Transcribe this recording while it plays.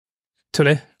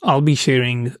Today, I'll be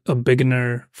sharing a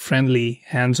beginner-friendly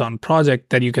hands-on project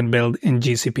that you can build in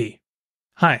GCP.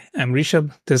 Hi, I'm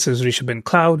Rishabh. This is Rishabh in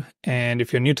Cloud, and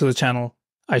if you're new to the channel,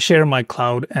 I share my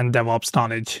cloud and DevOps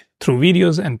knowledge through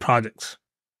videos and projects.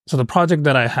 So the project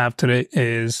that I have today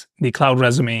is the Cloud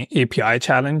Resume API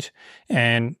challenge,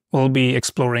 and we'll be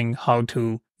exploring how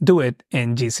to do it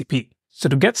in GCP. So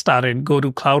to get started, go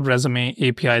to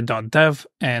cloudresumeapi.dev,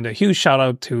 and a huge shout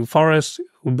out to Forrest,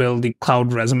 who built the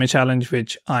Cloud Resume Challenge,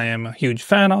 which I am a huge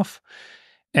fan of.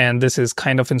 And this is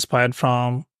kind of inspired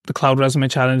from the Cloud Resume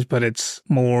Challenge, but it's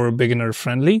more beginner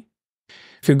friendly.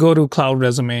 If you go to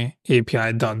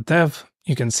cloudresumeapi.dev,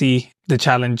 you can see the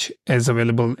challenge is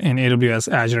available in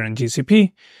AWS, Azure, and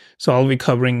GCP. So I'll be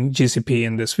covering GCP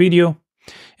in this video.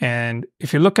 And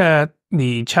if you look at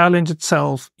the challenge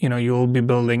itself, you'll be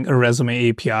building a resume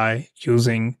API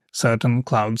using certain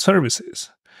cloud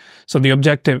services. So the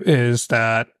objective is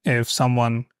that if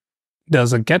someone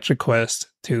does a GET request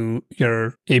to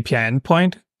your API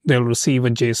endpoint, they'll receive a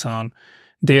JSON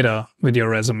data with your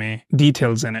resume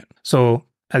details in it. So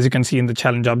as you can see in the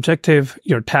challenge objective,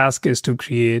 your task is to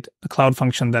create a cloud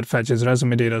function that fetches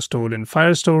resume data stored in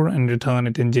Firestore and return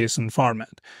it in JSON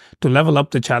format. To level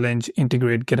up the challenge,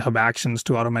 integrate GitHub Actions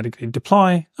to automatically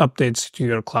deploy updates to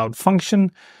your cloud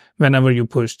function whenever you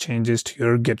push changes to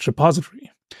your Git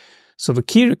repository. So the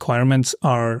key requirements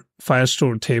are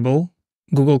Firestore table,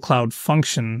 Google Cloud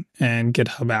Function, and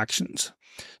GitHub Actions.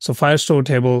 So Firestore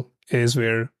table is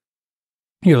where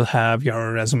you'll have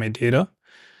your resume data.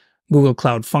 Google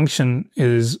Cloud Function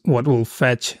is what will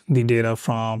fetch the data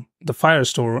from the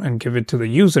Firestore and give it to the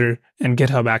user, and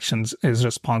GitHub Actions is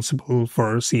responsible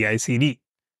for CI/CD.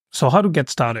 So how to get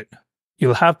started?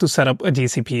 You'll have to set up a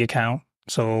GCP account.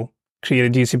 So create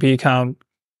a GCP account.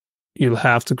 You'll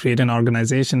have to create an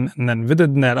organization, and then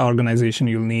within that organization,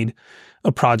 you'll need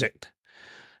a project.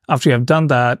 After you have done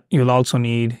that, you'll also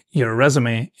need your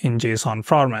resume in JSON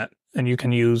format, and you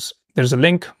can use, there's a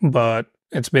link, but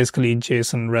it's basically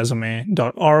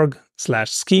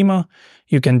jsonresume.org/schema.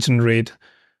 You can generate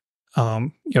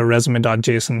your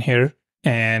resume.json here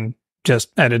and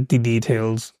just edit the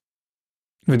details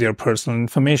with your personal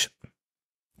information.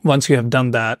 Once you have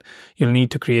done that, you'll need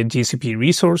to create GCP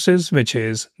resources, which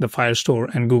is the Firestore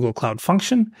and Google Cloud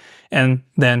Function. And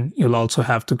then you'll also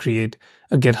have to create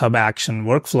a GitHub action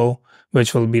workflow,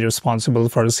 which will be responsible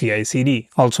for CI/CD,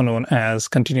 also known as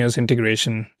continuous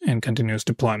integration and continuous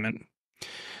deployment.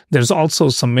 There's also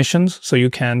submissions, so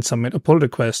you can submit a pull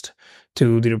request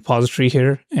to the repository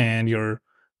here, and your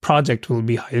project will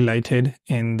be highlighted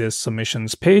in this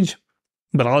submissions page.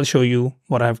 But I'll show you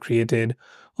what I've created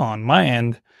on my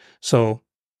end. So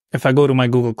if I go to my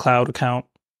Google Cloud account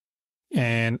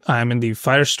and I'm in the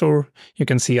Firestore, you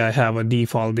can see I have a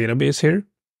default database here.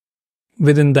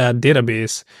 Within that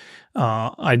database,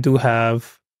 I do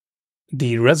have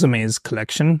the resumes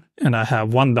collection, and I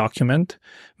have one document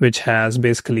which has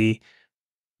basically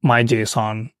my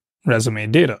JSON resume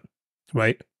data,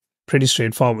 right? Pretty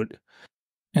straightforward.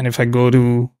 And if I go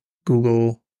to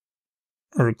Google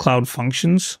or Cloud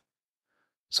Functions,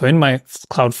 so in my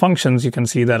Cloud Functions, you can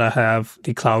see that I have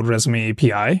the Cloud Resume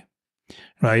API,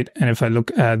 right? And if I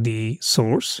look at the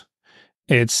source,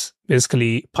 it's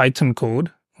basically Python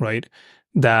code, right,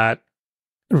 that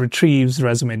retrieves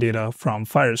resume data from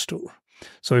Firestore.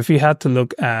 So if you had to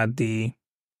look at the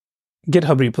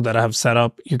GitHub repo that I have set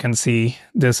up, you can see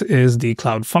this is the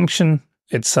Cloud Function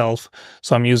itself.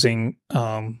 So I'm using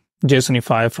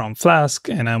JSONify from Flask,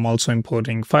 and I'm also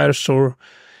importing Firestore,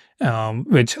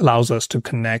 which allows us to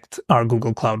connect our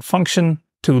Google Cloud Function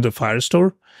to the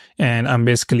Firestore. And I'm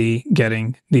basically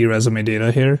getting the resume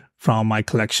data here from my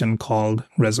collection called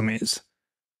resumes.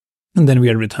 And then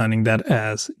we are returning that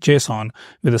as JSON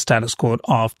with a status code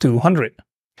of 200.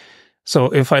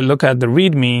 So if I look at the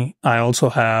README, I also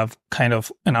have kind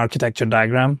of an architecture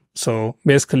diagram. So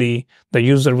basically, the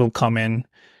user will come in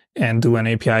and do an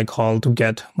API call to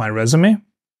get my resume.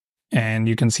 And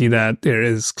you can see that there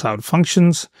is Cloud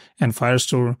Functions and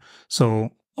Firestore. So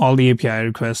all the API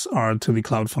requests are to the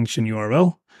Cloud Function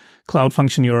URL. Cloud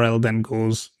Function URL then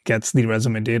gets the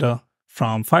resume data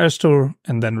from Firestore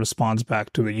and then responds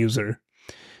back to the user.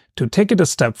 To take it a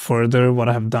step further, what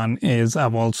I have done is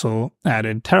I've also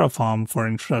added Terraform for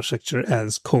infrastructure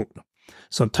as code.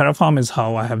 So Terraform is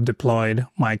how I have deployed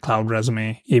my Cloud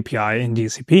Resume API in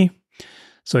GCP.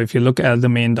 So if you look at the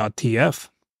main.tf,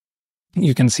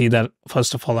 you can see that,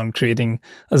 first of all, I'm creating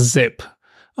a zip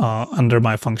under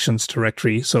my functions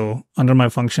directory. So under my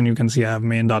function, you can see I have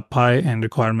main.py and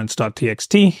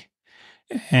requirements.txt.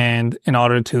 And in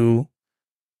order to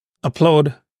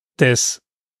upload this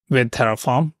with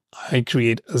Terraform, I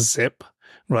create a zip,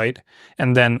 right?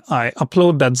 And then I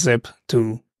upload that zip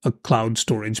to a cloud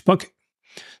storage bucket.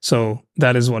 So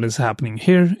that is what is happening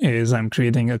here is I'm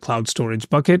creating a cloud storage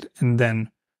bucket and then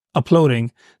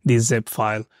uploading the zip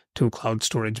file to cloud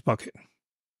storage bucket.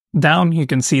 Down, you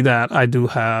can see that I do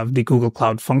have the Google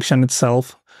Cloud function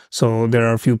itself. So there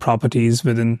are a few properties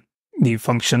within the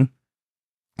function.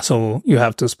 So you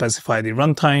have to specify the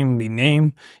runtime, the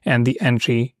name, and the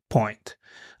entry point.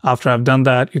 After I've done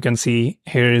that, you can see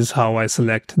here is how I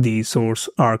select the source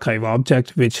archive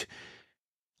object, which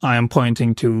I am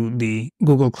pointing to the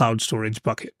Google Cloud Storage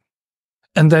bucket.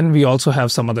 And then we also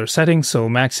have some other settings. So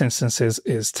max instances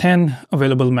is 10,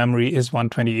 available memory is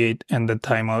 128, and the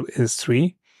timeout is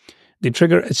 3. The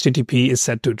trigger HTTP is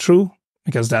set to true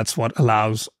because that's what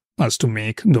allows us to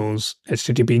make those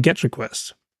HTTP GET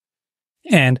requests.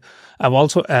 And I've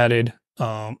also added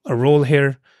a role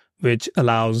here, which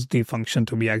allows the function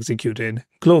to be executed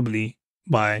globally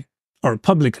or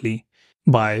publicly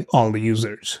by all the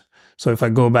users. So if I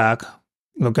go back,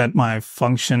 look at my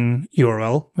function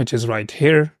URL, which is right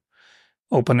here,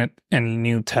 open it in a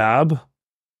new tab,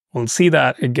 we'll see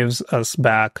that it gives us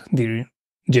back the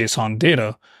JSON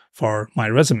data for my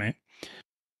resume.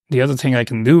 The other thing I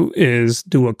can do is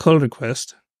do a curl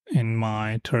request in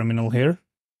my terminal here.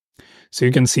 So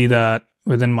you can see that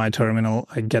within my terminal,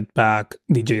 I get back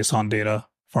the JSON data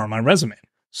for my resume.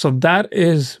 So that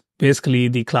is basically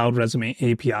the Cloud Resume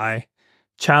API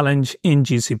challenge in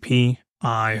GCP.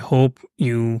 I hope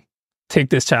you take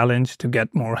this challenge to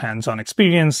get more hands-on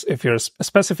experience. If you're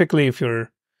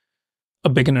a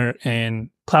beginner in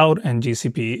cloud and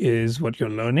GCP is what you're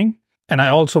learning. And I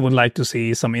also would like to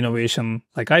see some innovation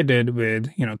like I did with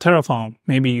Terraform.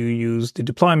 Maybe you use the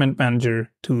deployment manager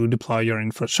to deploy your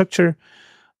infrastructure,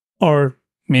 or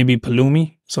maybe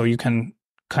Pulumi, so you can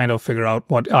kind of figure out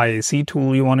what IAC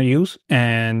tool you want to use.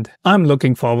 And I'm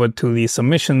looking forward to the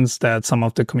submissions that some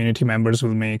of the community members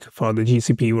will make for the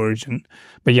GCP version.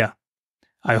 But yeah,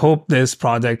 I hope this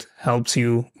project helps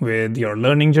you with your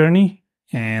learning journey,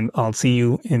 and I'll see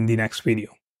you in the next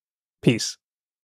video. Peace.